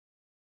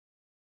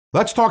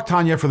Let's talk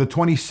Tanya for the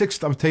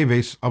 26th of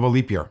Teves of a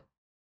leap year.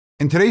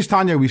 In today's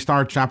Tanya, we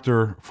start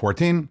chapter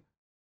 14.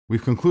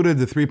 We've concluded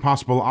the three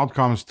possible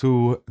outcomes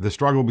to the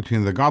struggle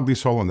between the godly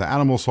soul and the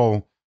animal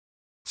soul,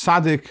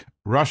 Tzaddik,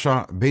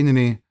 Rasha,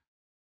 Beinoni.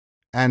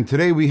 And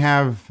today we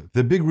have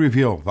the big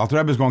reveal. The Alter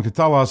Rebbe is going to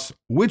tell us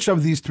which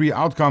of these three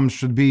outcomes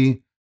should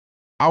be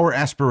our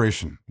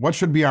aspiration. What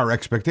should be our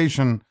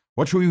expectation?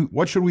 What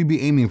should we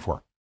be aiming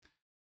for?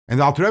 And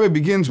the Alter Rebbe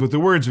begins with the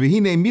words,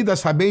 V'hine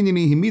midas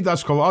ha-beinoni hi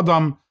midas kol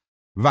adam,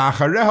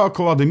 v'achareha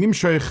kol adam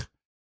yimshech.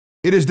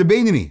 It is the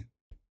Beinoni.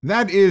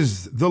 That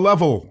is the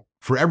level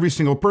for every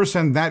single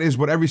person. That is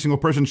what every single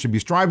person should be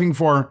striving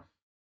for.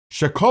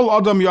 Shekol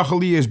adam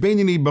yachali is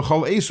Beinoni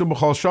b'chol esu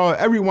b'chol shah.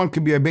 Everyone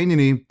can be a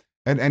Beinoni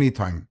at any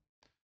time.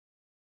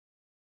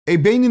 A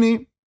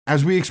Beinoni,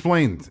 as we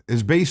explained,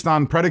 is based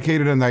on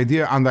predicated on the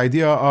idea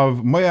of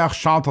moyach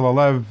shalt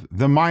al-alev.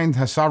 The mind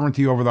has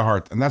sovereignty over the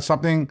heart, and that's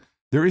something.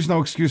 There is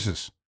no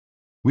excuses.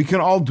 We can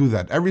all do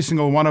that. Every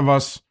single one of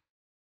us.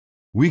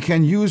 We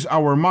can use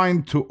our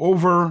mind to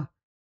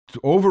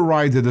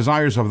override the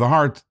desires of the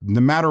heart, no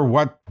matter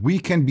what. We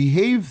can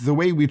behave the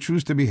way we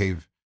choose to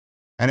behave.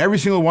 And every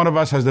single one of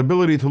us has the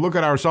ability to look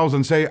at ourselves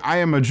and say, I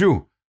am a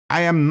Jew.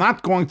 I am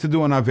not going to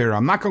do an Avera.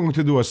 I'm not going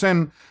to do a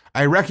sin.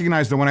 I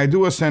recognize that when I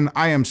do a sin,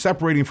 I am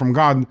separating from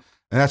God. And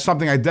that's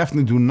something I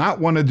definitely do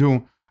not want to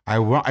do. I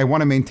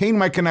want to maintain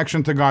my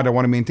connection to God. I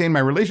want to maintain my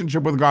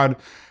relationship with God.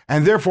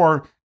 And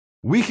therefore,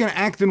 we can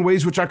act in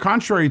ways which are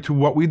contrary to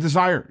what we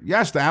desire.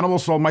 Yes, the animal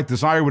soul might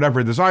desire whatever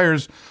it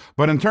desires,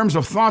 but in terms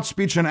of thought,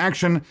 speech, and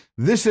action,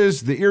 this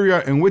is the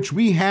area in which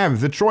we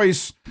have the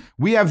choice.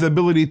 We have the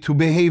ability to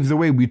behave the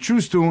way we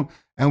choose to,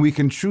 and we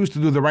can choose to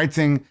do the right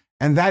thing.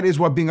 And that is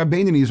what being a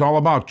Beinoni is all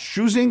about,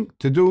 choosing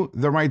to do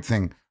the right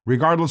thing,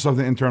 regardless of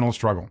the internal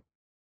struggle.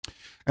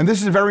 And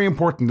this is very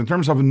important in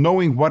terms of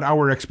knowing what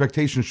our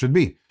expectations should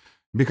be.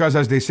 Because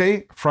as they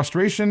say,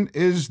 frustration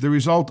is the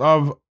result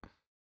of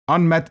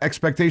unmet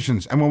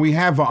expectations. And when we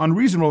have an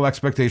unreasonable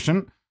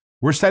expectation,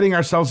 we're setting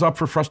ourselves up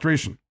for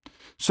frustration.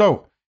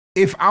 So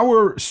if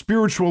our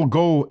spiritual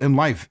goal in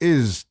life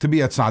is to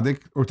be a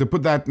tzaddik, or to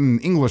put that in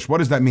English, what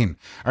does that mean?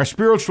 Our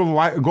spiritual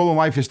goal in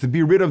life is to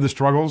be rid of the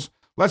struggles.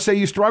 Let's say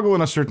you struggle in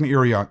a certain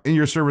area in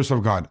your service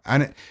of God,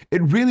 and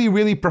it really,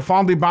 really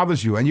profoundly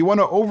bothers you, and you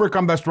want to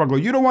overcome that struggle.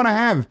 You don't want to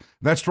have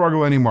that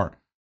struggle anymore.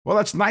 Well,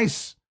 that's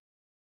nice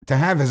to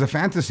have as a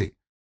fantasy.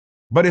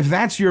 But if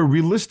that's your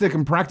realistic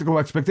and practical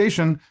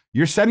expectation,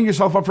 you're setting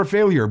yourself up for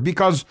failure,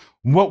 because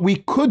what we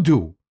could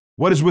do,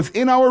 what is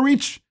within our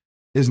reach,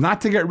 is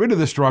not to get rid of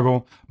the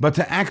struggle, but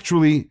to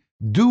actually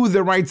do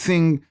the right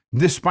thing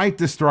despite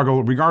the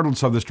struggle,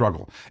 regardless of the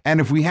struggle. And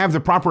if we have the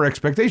proper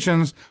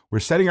expectations, we're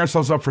setting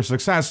ourselves up for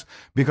success,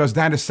 because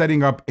that is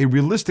setting up a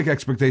realistic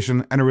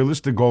expectation and a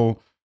realistic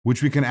goal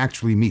which we can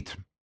actually meet.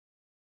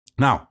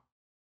 Now,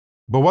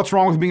 but what's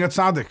wrong with being a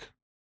tzaddik?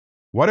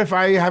 What if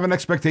I have an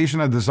expectation,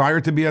 a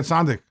desire to be a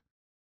tzaddik?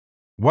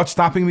 What's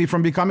stopping me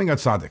from becoming a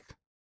tzaddik?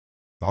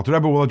 The Alter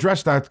Rebbe will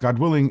address that, God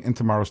willing, in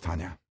tomorrow's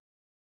Tanya.